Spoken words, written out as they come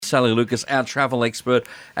Sally Lucas, our travel expert,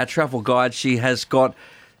 our travel guide. She has got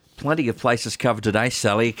plenty of places covered today,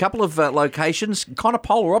 Sally. A couple of locations, kind of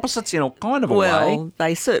polar opposites in a kind of a way. Well,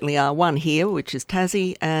 they certainly are. One here, which is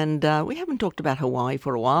Tassie, and we haven't talked about Hawaii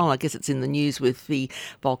for a while. I guess it's in the news with the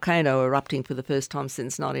volcano erupting for the first time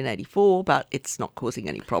since 1984, but it's not causing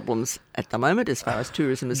any problems at the moment as far as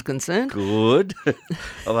tourism is concerned. Good.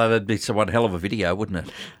 Although that'd be one hell of a video, wouldn't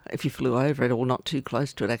it? If you flew over it or not too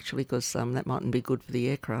close to it, actually, because that mightn't be good for the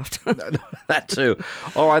aircraft. That too.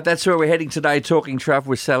 All right, that's where we're heading today, talking travel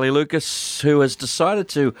with Sally Lucas, who has decided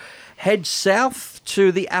to head south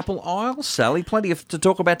to the Apple Isle. Sally, plenty to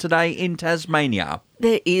talk about today in Tasmania.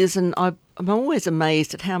 There is, and I'm always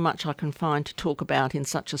amazed at how much I can find to talk about in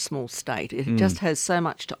such a small state. It just has so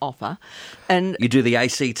much to offer. And you do the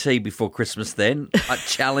ACT before Christmas then? I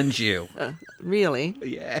challenge you. Really?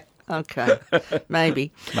 Yeah. Okay,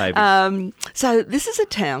 maybe. Maybe. So this is a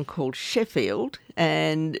town called Sheffield,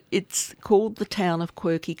 and it's called the Town of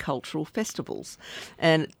Quirky Cultural Festivals.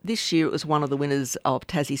 And this year it was one of the winners of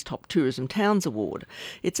Tassie's Top Tourism Towns Award.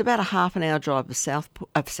 It's about a half an hour drive of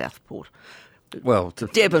Southport. Well,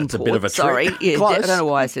 Devonport, it's a bit of a trick. sorry. Yeah, Close. I don't know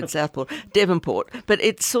why I said Southport. Devonport. But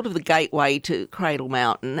it's sort of the gateway to Cradle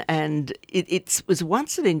Mountain, and it was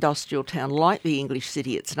once an industrial town like the English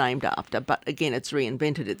city it's named after, but again, it's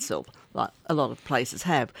reinvented itself, like a lot of places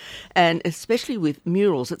have. And especially with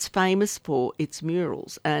murals, it's famous for its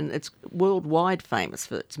murals, and it's worldwide famous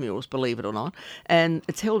for its murals, believe it or not. And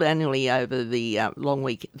it's held annually over the long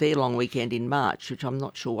weekend in March, which I'm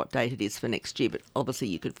not sure what date it is for next year, but obviously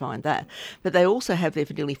you could find that. But they also have there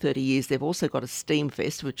for nearly 30 years. They've also got a Steam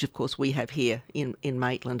Fest, which of course we have here in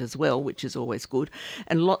Maitland as well, which is always good,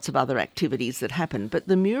 and lots of other activities that happen. But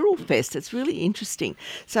the Mural Fest, it's really interesting.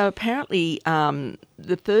 So apparently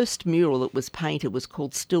the first mural that was painted was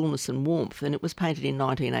called Stillness and Warmth, and it was painted in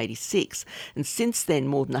 1986. And since then,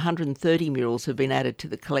 more than 130 murals have been added to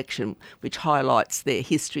the collection, which highlights their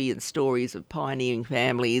history and stories of pioneering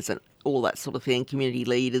families and all that sort of thing, community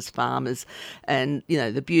leaders, farmers, and,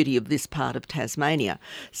 the beauty of this part of Tasmania.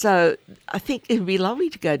 So I think it'd be lovely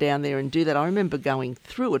to go down there and do that. I remember going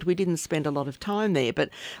through it. We didn't spend a lot of time there, but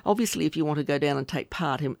obviously if you want to go down and take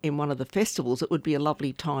part in one of the festivals, it would be a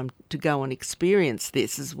lovely time to go and experience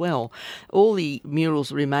this as well. All the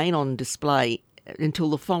murals remain on display until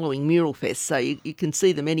the following Mural Fest, so you can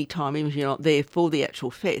see them anytime, even if you're not there for the actual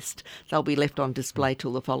fest. They'll be left on display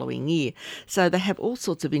till the following year. So they have all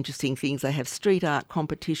sorts of interesting things. They have street art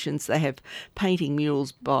competitions, they have painting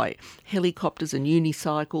murals by helicopters and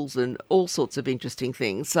unicycles and all sorts of interesting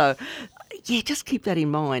things. So, yeah, just keep that in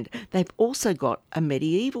mind. They've also got a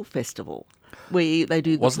medieval festival where they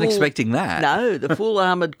do Wasn't expecting that. No, the full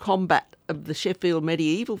armoured combat of the Sheffield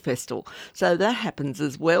Medieval Festival. So that happens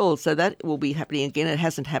as well. So that will be happening again. It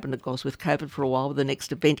hasn't happened, of course, with COVID for a while. But the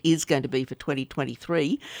next event is going to be for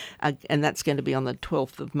 2023, and that's going to be on the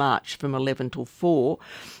 12th of March from 11 till 4.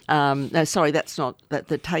 No, sorry, that's not. That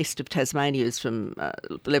the Taste of Tasmania is from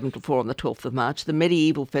 11 till 4 on the 12th of March. The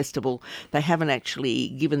Medieval Festival, they haven't actually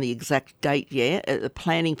given the exact date yet. The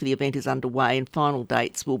planning for the event is underway, and final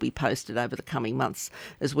dates will be posted over the coming months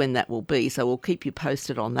as when that will be. So we'll keep you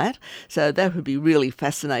posted on that. So that would be really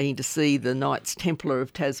fascinating to see the Knights Templar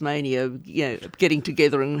of Tasmania, getting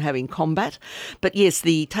together and having combat. But yes,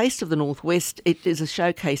 the Taste of the Northwest, it is a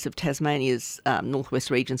showcase of Tasmania's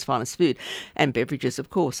Northwest region's finest food and beverages,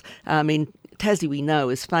 of course. Tassie, we know,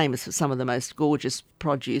 is famous for some of the most gorgeous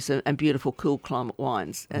produce and beautiful cool climate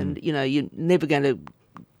wines. And, you're never going to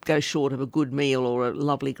go short of a good meal or a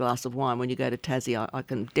lovely glass of wine when you go to Tassie. I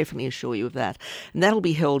can definitely assure you of that. And that'll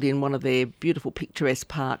be held in one of their beautiful picturesque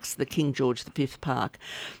parks, the King George V Park,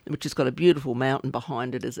 which has got a beautiful mountain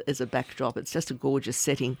behind it as a backdrop. It's just a gorgeous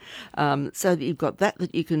setting. So you've got that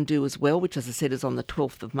you can do as well, which, as I said, is on the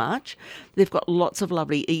 12th of March. They've got lots of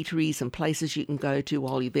lovely eateries and places you can go to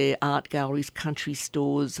while you're there, art galleries, country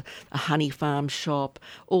stores, a honey farm shop,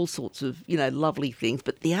 all sorts of, lovely things.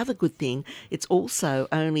 But the other good thing, it's also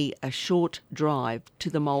only a short drive to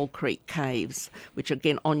the Mole Creek Caves, which are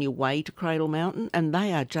again on your way to Cradle Mountain, and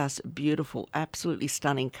they are just beautiful, absolutely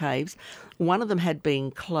stunning caves. One of them had been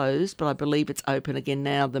closed, but I believe it's open again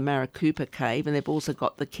now, the Maricopa Cave, and they've also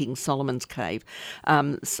got the King Solomon's Cave.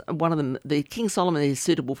 One of them, the King Solomon, is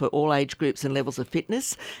suitable for all age groups and levels of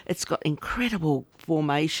fitness. It's got incredible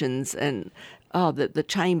formations and the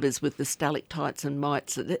chambers with the stalactites and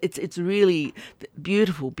mites. It's really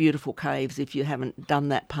beautiful, beautiful caves if you haven't done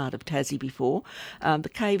that part of Tassie before. The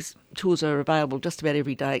caves tours are available just about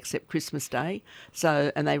every day except Christmas Day.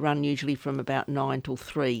 And they run usually from about 9 till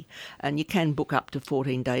 3. And you can book up to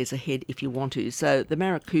 14 days ahead if you want to. So the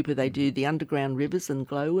Maricopa, they do the underground rivers and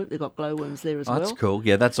glowworms. They've got glowworms there as well. That's cool.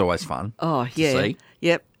 Yeah, that's always fun. Oh, to yeah. see.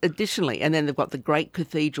 Yep. Additionally, and then they've got the Great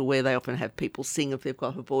Cathedral where they often have people sing if they've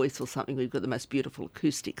got a voice or something. We've got the most beautiful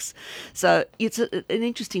acoustics. So it's an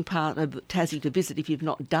interesting part of Tassie to visit if you've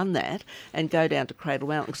not done that, and go down to Cradle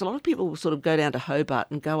Mountain. Because a lot of people will sort of go down to Hobart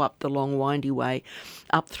and go up the long windy way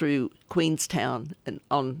up through Queenstown and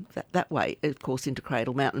on that way, of course, into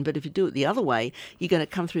Cradle Mountain. But if you do it the other way, you're going to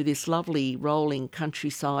come through this lovely rolling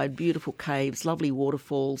countryside, beautiful caves, lovely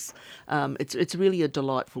waterfalls. It's really a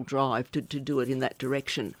delightful drive to do it in that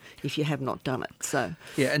direction if you have not done it. So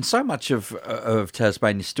yeah, and so much of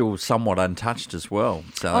Tasmania is still somewhat untouched as well.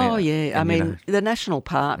 So oh yeah, I mean the national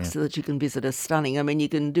parks that you can visit are stunning. I mean you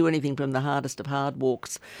can do anything from the hardest of hard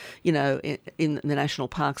walks, in the national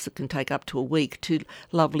parks that can take up to a week, to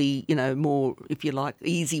lovely, more, if you like,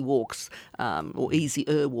 easy walks or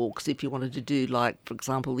easier walks if you wanted to do, like, for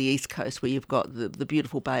example, the East Coast, where you've got the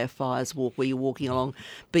beautiful Bay of Fires walk, where you're walking along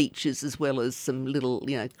beaches as well as some little,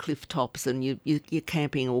 cliff tops, and you're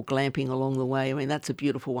camping or glamping along the way. I mean, that's a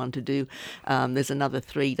beautiful one to do. There's another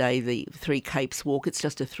 3-day, the Three Capes walk. It's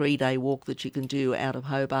just a 3-day walk that you can do out of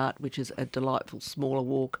Hobart, which is a delightful smaller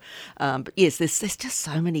walk. But yes, there's just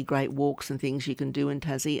so many great walks and things you can do in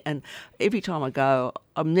Tassie, and every time I go,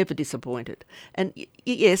 I'm never disappointed. And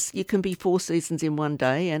yes, you can be 4 seasons in one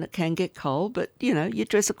day, and it can get cold, but you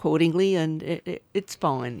dress accordingly, and it's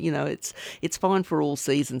fine. It's fine for all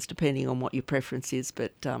seasons, depending on what your preference is.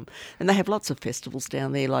 But and they have lots of festivals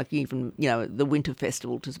down there, like even the Winter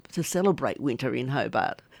Festival to celebrate winter in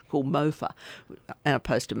Hobart, called MOFA,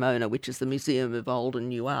 opposed to Mona, which is the Museum of Old and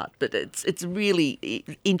New Art. But it's really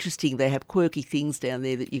interesting. They have quirky things down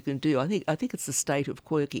there that you can do. I think it's the state of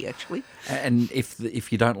quirky, actually. And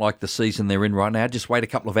if you don't like the season they're in right now, just wait a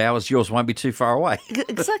couple of hours. Yours won't be too far away.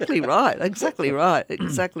 Exactly right. Exactly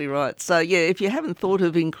right. So yeah, if you haven't thought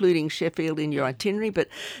of including Sheffield in your itinerary, but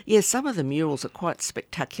yeah, some of the murals are quite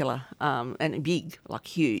spectacular and big, like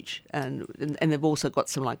huge, and they've also got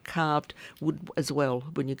some like carved wood as well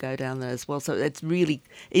when you go down there as well. So it really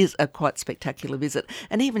is a quite spectacular visit.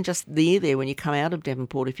 And even just near there, when you come out of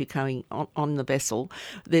Devonport, if you're coming on the vessel,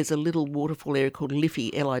 there's a little waterfall area called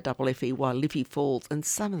Liffey, Liffey, Liffey Falls, and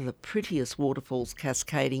some of the prettiest waterfalls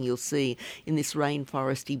cascading you'll see in this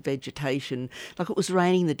rainforesty vegetation. Like, it was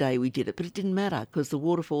raining the day we did it, but it didn't matter because the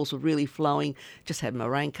waterfalls were really flowing. Just had my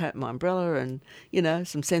raincoat, my umbrella, and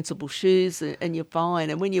some sensible shoes, and you're fine.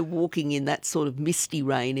 And when you're walking in that sort of misty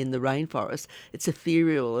rain in the rainforest, it's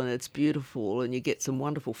ethereal and it's beautiful, and you get some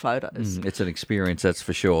wonderful photos. It's an experience, that's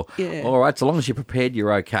for sure. Yeah. All right, so long as you're prepared,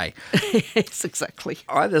 you're okay. Yes, exactly.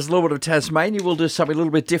 All right, there's a little bit of Tasmania. We'll do something a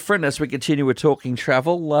little bit different as we continue with Talking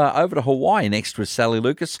Travel. Over to Hawaii next with Sally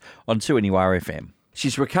Lucas on 2NURFM.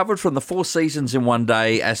 She's recovered from the 4 seasons in one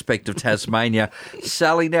day aspect of Tasmania.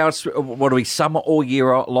 Sally, now it's, what are we, summer all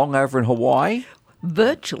year long over in Hawaii?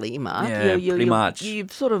 Virtually, Mark. Yeah, pretty much. You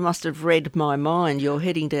sort of must have read my mind. You're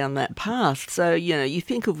heading down that path. So, you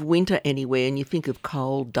think of winter anywhere and you think of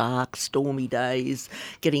cold, dark, stormy days,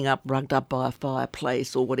 getting up, rugged up by a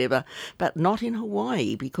fireplace or whatever, but not in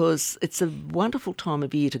Hawaii, because it's a wonderful time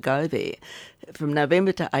of year to go there. From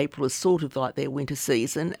November to April is sort of like their winter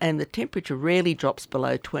season, and the temperature rarely drops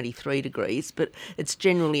below 23 degrees, but it's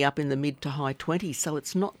generally up in the mid to high 20s, so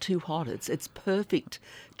it's not too hot. It's perfect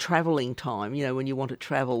travelling time, when you want to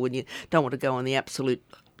travel, when you don't want to go on the absolute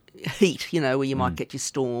heat, where you might get your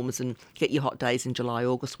storms and get your hot days in July,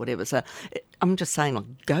 August, whatever. So I'm just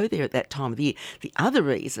saying, go there at that time of the year. The other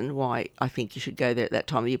reason why I think you should go there at that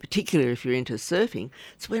time of the year, particularly if you're into surfing,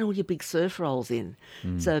 it's when all your big surf rolls in.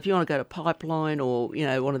 So if you want to go to Pipeline or,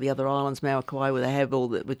 one of the other islands, Mauakai, where they have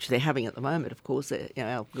which they're having at the moment, of course, we've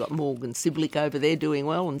got Morgan Siblick over there doing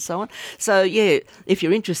well and so on. So yeah, if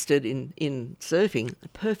you're interested in surfing, the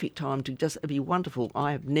perfect time to just be wonderful.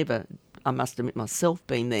 I must admit myself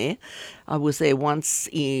been there. I was there once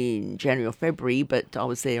in January or February, but I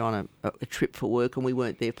was there on a trip for work, and we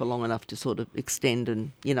weren't there for long enough to sort of extend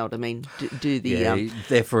and, do the...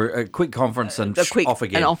 there for a quick conference and off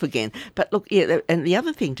again. And off again. But look, and the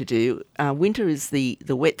other thing to do, winter is the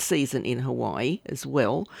wet season in Hawaii as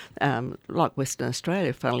well. Like Western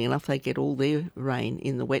Australia, funnily enough, they get all their rain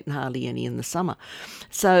in the wet and hardly any in the summer.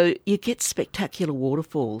 So you get spectacular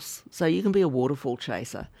waterfalls. So you can be a waterfall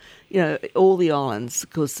chaser. All the islands,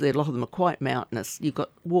 because a lot of them are quite mountainous, you've got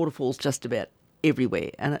waterfalls just about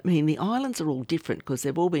everywhere. And I mean, the islands are all different because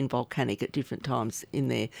they've all been volcanic at different times in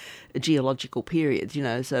their geological periods,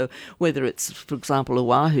 So whether it's, for example,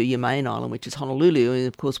 Oahu, your main island, which is Honolulu, and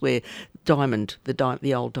of course where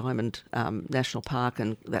the old Diamond National Park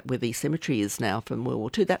and where the cemetery is now from World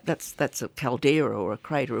War II, that's a caldera or a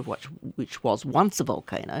crater of which was once a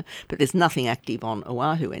volcano, but there's nothing active on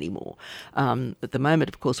Oahu anymore. At the moment,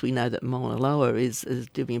 of course, we know that Mauna Loa is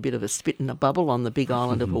doing a bit of a spit in a bubble on the big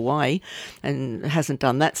island of Hawaii, and hasn't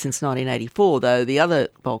done that since 1984, though the other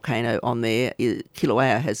volcano on there,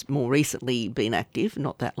 Kilauea, has more recently been active,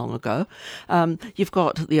 not that long ago. You've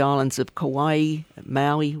got the islands of Kauai,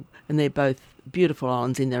 Maui, and they're both beautiful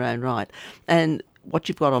islands in their own right. And what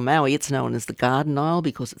you've got on Maui, it's known as the Garden Isle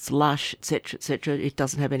because it's lush, etc., etc. It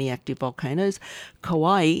doesn't have any active volcanoes.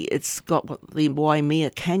 Kauai, it's got the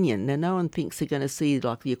Waimea Canyon. Now, no one thinks they're going to see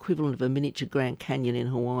like the equivalent of a miniature Grand Canyon in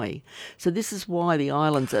Hawaii. So this is why the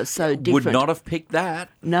islands are so different. Would not have picked that.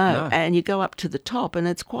 No, and you go up to the top and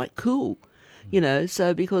it's quite cool.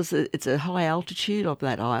 So because it's a high altitude of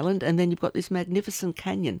that island, and then you've got this magnificent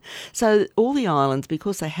canyon. So all the islands,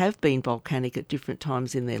 because they have been volcanic at different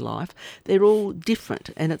times in their life, they're all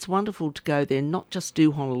different, and it's wonderful to go there, not just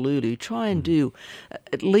do Honolulu, try and do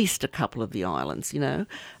at least a couple of the islands,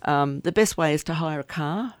 The best way is to hire a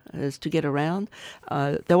car, is to get around.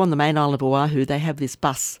 Though on the main island of Oahu, they have this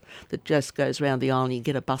bus that just goes around the island. You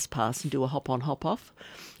get a bus pass and do a hop-on, hop-off.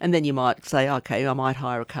 And then you might say, okay, I might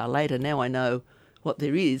hire a car later. Now I know what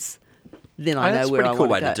there is. Then I know where I want to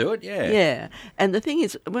go. That's a pretty cool way to do it, yeah. Yeah. And the thing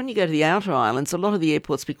is, when you go to the outer islands, a lot of the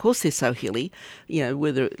airports, because they're so hilly,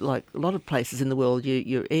 whether like a lot of places in the world,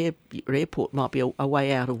 your airport might be a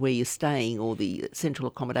way out of where you're staying or the central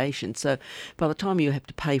accommodation. So by the time you have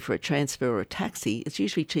to pay for a transfer or a taxi, it's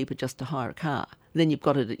usually cheaper just to hire a car. Then you've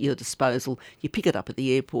got it at your disposal. You pick it up at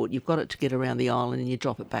the airport. You've got it to get around the island, and you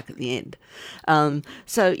drop it back at the end.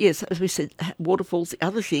 So yes, as we said, waterfalls. The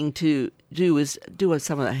other thing to do is do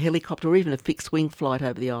some of a helicopter or even a fixed wing flight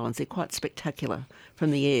over the islands. They're quite spectacular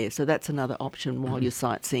from the air. So that's another option while you're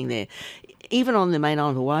sightseeing there. Even on the main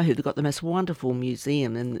island of Oahu, they've got the most wonderful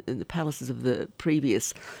museum and the palaces of the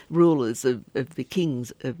previous rulers of the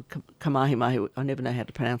kings of Kamehameha. I never know how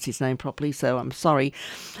to pronounce his name properly, so I'm sorry,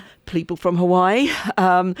 people from Hawaii.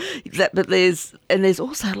 But there's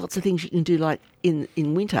also lots of things you can do, like in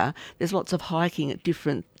winter. There's lots of hiking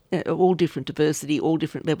at all different diversity, all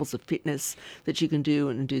different levels of fitness that you can do,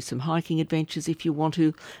 and do some hiking adventures if you want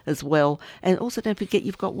to as well. And also don't forget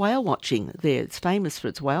you've got whale watching there. It's famous for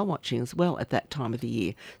its whale watching as well at that time of the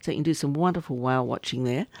year. So you can do some wonderful whale watching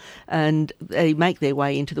there. And they make their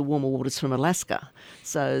way into the warmer waters from Alaska.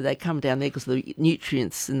 So they come down there because of the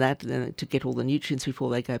nutrients and that, to get all the nutrients before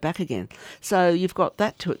they go back again. So you've got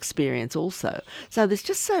that to experience also. So there's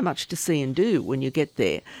just so much to see and do when you get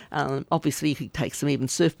there. Obviously you could take some even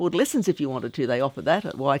surfboard lessons if you wanted to. They offer that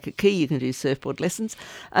at Waikiki. You can do surfboard lessons.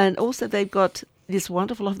 And also they've got this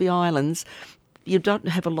wonderful of the islands. You don't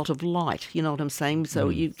have a lot of light, you know what I'm saying? So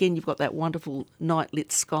you've got that wonderful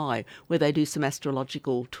night-lit sky where they do some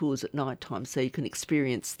astrological tours at night time so you can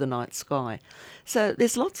experience the night sky. So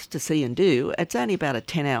there's lots to see and do. It's only about a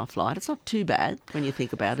 10-hour flight. It's not too bad when you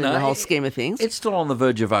think about it in the whole scheme of things. It's still on the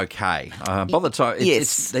verge of okay. By the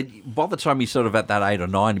time you're sort of at that 8 or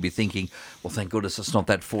 9, to be thinking, well, thank goodness it's not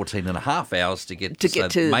that 14 and a half hours to get to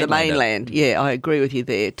the mainland. Yeah, I agree with you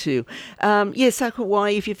there too. So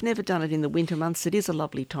Hawaii, if you've never done it in the winter months, it is a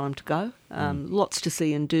lovely time to go. Lots to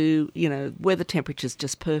see and do. Weather temperature's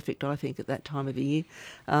just perfect, I think, at that time of the year.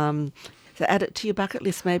 So add it to your bucket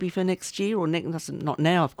list maybe for next year, or not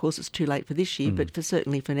now, of course, it's too late for this year, but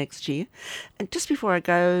certainly for next year. And just before I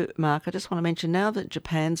go, Mark, I just want to mention now that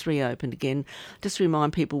Japan's reopened again, just to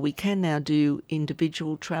remind people we can now do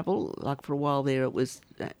individual travel. Like for a while there it was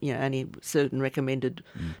only certain recommended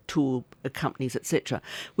tour companies, etc.,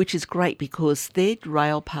 which is great because their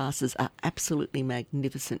rail passes are absolutely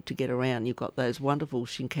magnificent to get around. You've got those wonderful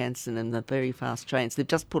Shinkansen and the very fast trains. They've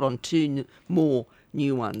just put on 2 more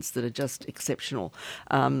new ones that are just exceptional.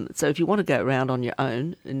 So if you want to go around on your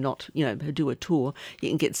own and not, do a tour, you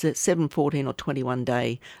can get 7, 14 or 21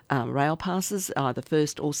 day rail passes, either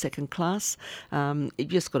first or second class. You've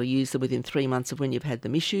just got to use them within 3 months of when you've had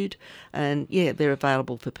them issued. And they're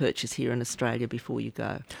available for purchase here in Australia before you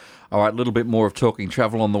go. All right, a little bit more of talking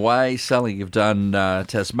travel on the way. Sally, you've done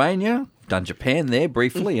Tasmania, done Japan there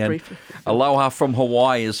briefly, and Aloha from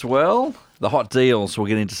Hawaii as well. The hot deals, we'll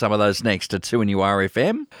get into some of those next at 2 and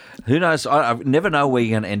URFM. Who knows? I never know where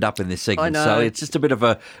you're going to end up in this segment, Sally. It's just a bit of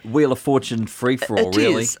a Wheel of Fortune free-for-all,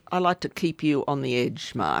 really. It is. I like to keep you on the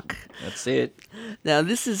edge, Mark. That's it. Now,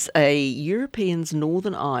 this is a Europeans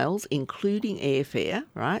Northern Isles, including airfare,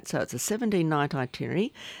 right? So it's a 17-night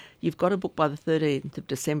itinerary. You've got to book by the 13th of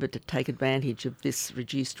December to take advantage of this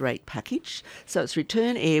reduced rate package. So it's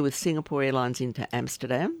return air with Singapore Airlines into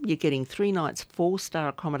Amsterdam. You're getting 3 nights, 4-star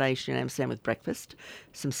accommodation in Amsterdam with breakfast,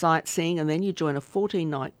 some sightseeing, and then you join a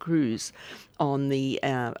 14-night cruise on the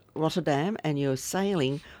Rotterdam, and you're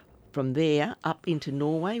sailing from there up into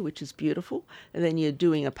Norway, which is beautiful, and then you're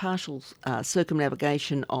doing a partial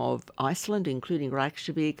circumnavigation of Iceland, including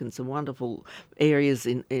Reykjavik, and some wonderful areas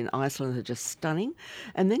in Iceland that are just stunning.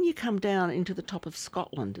 And then you come down into the top of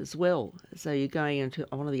Scotland as well. So you're going into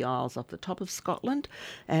one of the isles off the top of Scotland,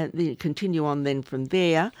 and then you continue on then from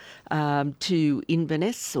there to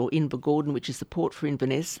Inverness, or Invergordon, which is the port for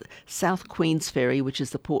Inverness, South Queensferry, which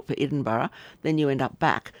is the port for Edinburgh. Then you end up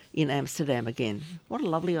back in Amsterdam again. What a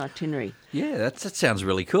lovely itinerary. Yeah, that sounds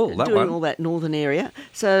really cool. That Doing one. all that northern area.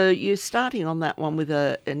 So you're starting on that one with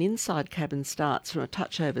an inside cabin starts from a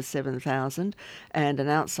touch over 7,000 and an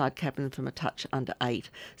outside cabin from a touch under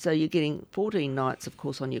 8. So you're getting 14 nights, of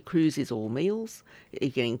course, on your cruise is all meals.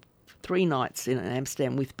 You're getting 3 nights in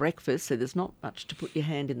Amsterdam with breakfast, so there's not much to put your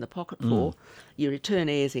hand in the pocket for. Your return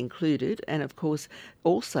air is included, and of course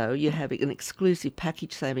also you have an exclusive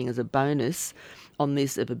package saving as a bonus on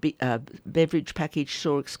this of a beverage package,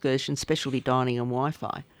 shore excursion, specialty dining and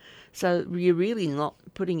Wi-Fi. So you're really not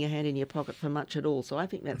putting your hand in your pocket for much at all. So I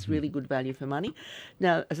think that's really good value for money.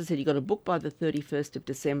 Now, as I said, you've got to book by the 31st of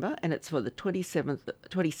December, and it's for the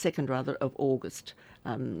 22nd of August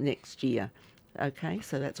next year. Okay,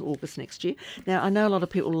 so that's August next year. Now, I know a lot of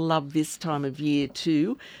people love this time of year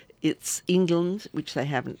too. It's England, which they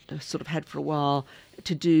haven't sort of had for a while,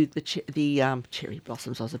 to do the cherry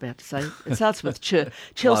blossoms, I was about to say. It starts with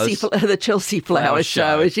Chelsea, the Chelsea Flower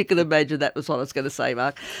Show. As you can imagine, that was what I was going to say,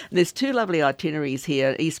 Mark. And there's 2 lovely itineraries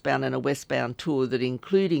here, eastbound and a westbound tour that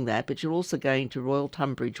including that, but you're also going to Royal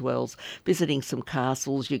Tunbridge Wells, visiting some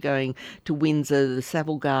castles. You're going to Windsor, the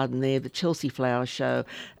Savile Garden there, the Chelsea Flower Show.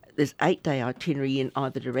 There's 8-day itinerary in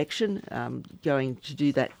either direction, going to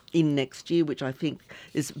do that in next year, which I think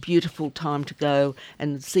is a beautiful time to go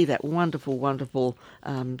and see that wonderful, wonderful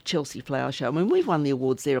Chelsea Flower Show. I mean, we've won the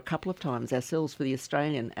awards there a couple of times ourselves for the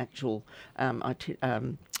Australian actual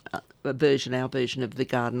version, our version of the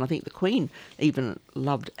garden. I think the Queen even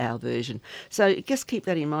loved our version. So just keep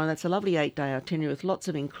that in mind. That's a lovely 8-day itinerary with lots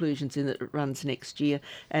of inclusions in it. It runs next year,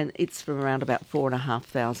 and it's from around about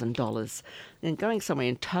 $4,500. And going somewhere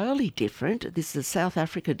entirely different, this is a South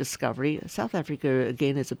Africa discovery. South Africa,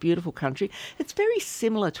 again, is a beautiful country. It's very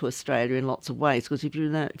similar to Australia in lots of ways, because if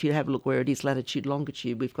you have a look where it is latitude,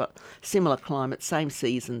 longitude, we've got similar climate, same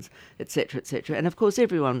seasons, etc., etc. And of course,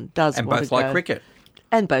 everyone does and want both to like go. cricket.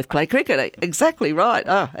 And both play cricket. Exactly right.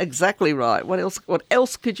 Oh, exactly right. What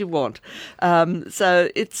else could you want? So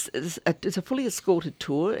it's a fully escorted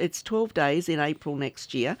tour. It's 12 days in April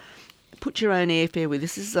next year. Put your own airfare with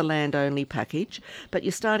this. This is a land-only package, but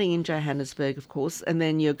you're starting in Johannesburg, of course, and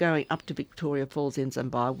then you're going up to Victoria Falls in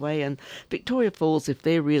Zimbabwe. And Victoria Falls, if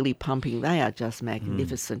they're really pumping, they are just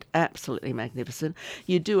magnificent, absolutely magnificent.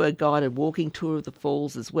 You do a guided walking tour of the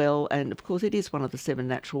falls as well, and of course it is one of the 7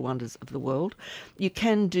 natural wonders of the world. You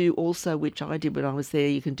can do also, which I did when I was there,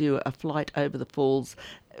 you can do a flight over the falls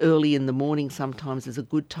early in the morning. Sometimes is a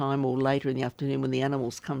good time, or later in the afternoon when the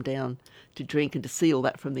animals come down to drink, and to see all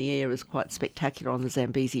that from the air is quite spectacular on the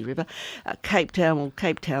Zambezi River. Cape Town,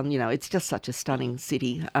 it's just such a stunning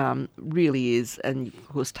city, really is. And of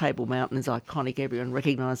course Table Mountain is iconic. Everyone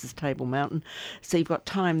recognises Table Mountain. So you've got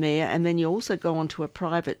time there, and then you also go on to a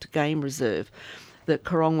private game reserve, the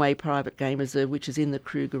Korongwe Private Game Reserve, which is in the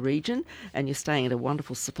Kruger region, and you're staying at a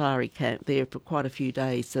wonderful safari camp there for quite a few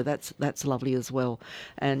days, so that's lovely as well.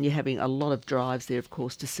 And you're having a lot of drives there, of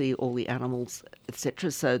course, to see all the animals,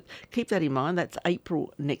 etc. So keep that in mind. That's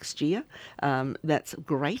April next year. That's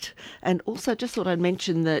great. And also just thought I'd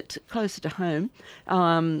mention that closer to home,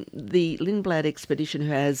 the Lindblad Expedition,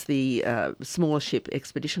 who has the smaller ship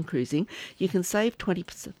expedition cruising, you can save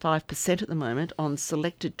 25% at the moment on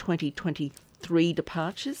selected 2023 3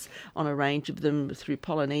 departures on a range of them through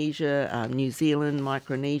Polynesia, New Zealand,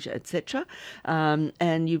 Micronesia, etc.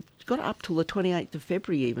 And you've got up till the 28th of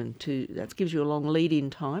February even that gives you a long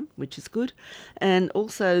lead-in time, which is good. And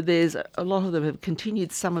also there's a lot of them have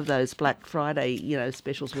continued some of those Black Friday,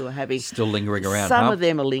 specials we were having. Still lingering around. Some of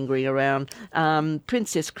them are lingering around.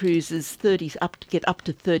 Princess Cruises get up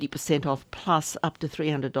to 30% off plus up to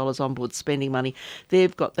 $300 onboard spending money.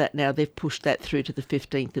 They've got that now. They've pushed that through to the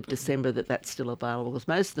 15th of December that's still available, because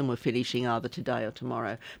most of them were finishing either today or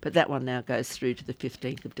tomorrow. But that one now goes through to the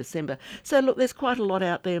 15th of December. So look, there's quite a lot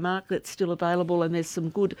out there, Mark, that's still available, and there's some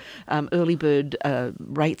good early bird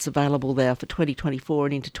rates available there for 2024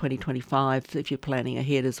 and into 2025 if you're planning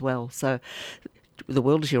ahead as well. So the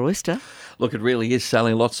world is your oyster. Look, it really is,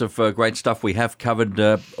 Sally. Lots of great stuff. We have covered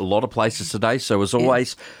a lot of places today. So as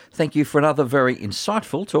always, thank you for another very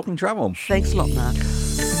insightful Talking Travel. Thanks a lot, Mark.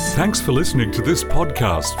 Thanks for listening to this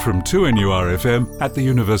podcast from 2NURFM at the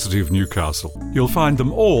University of Newcastle. You'll find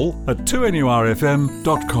them all at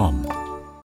 2NURFM.com.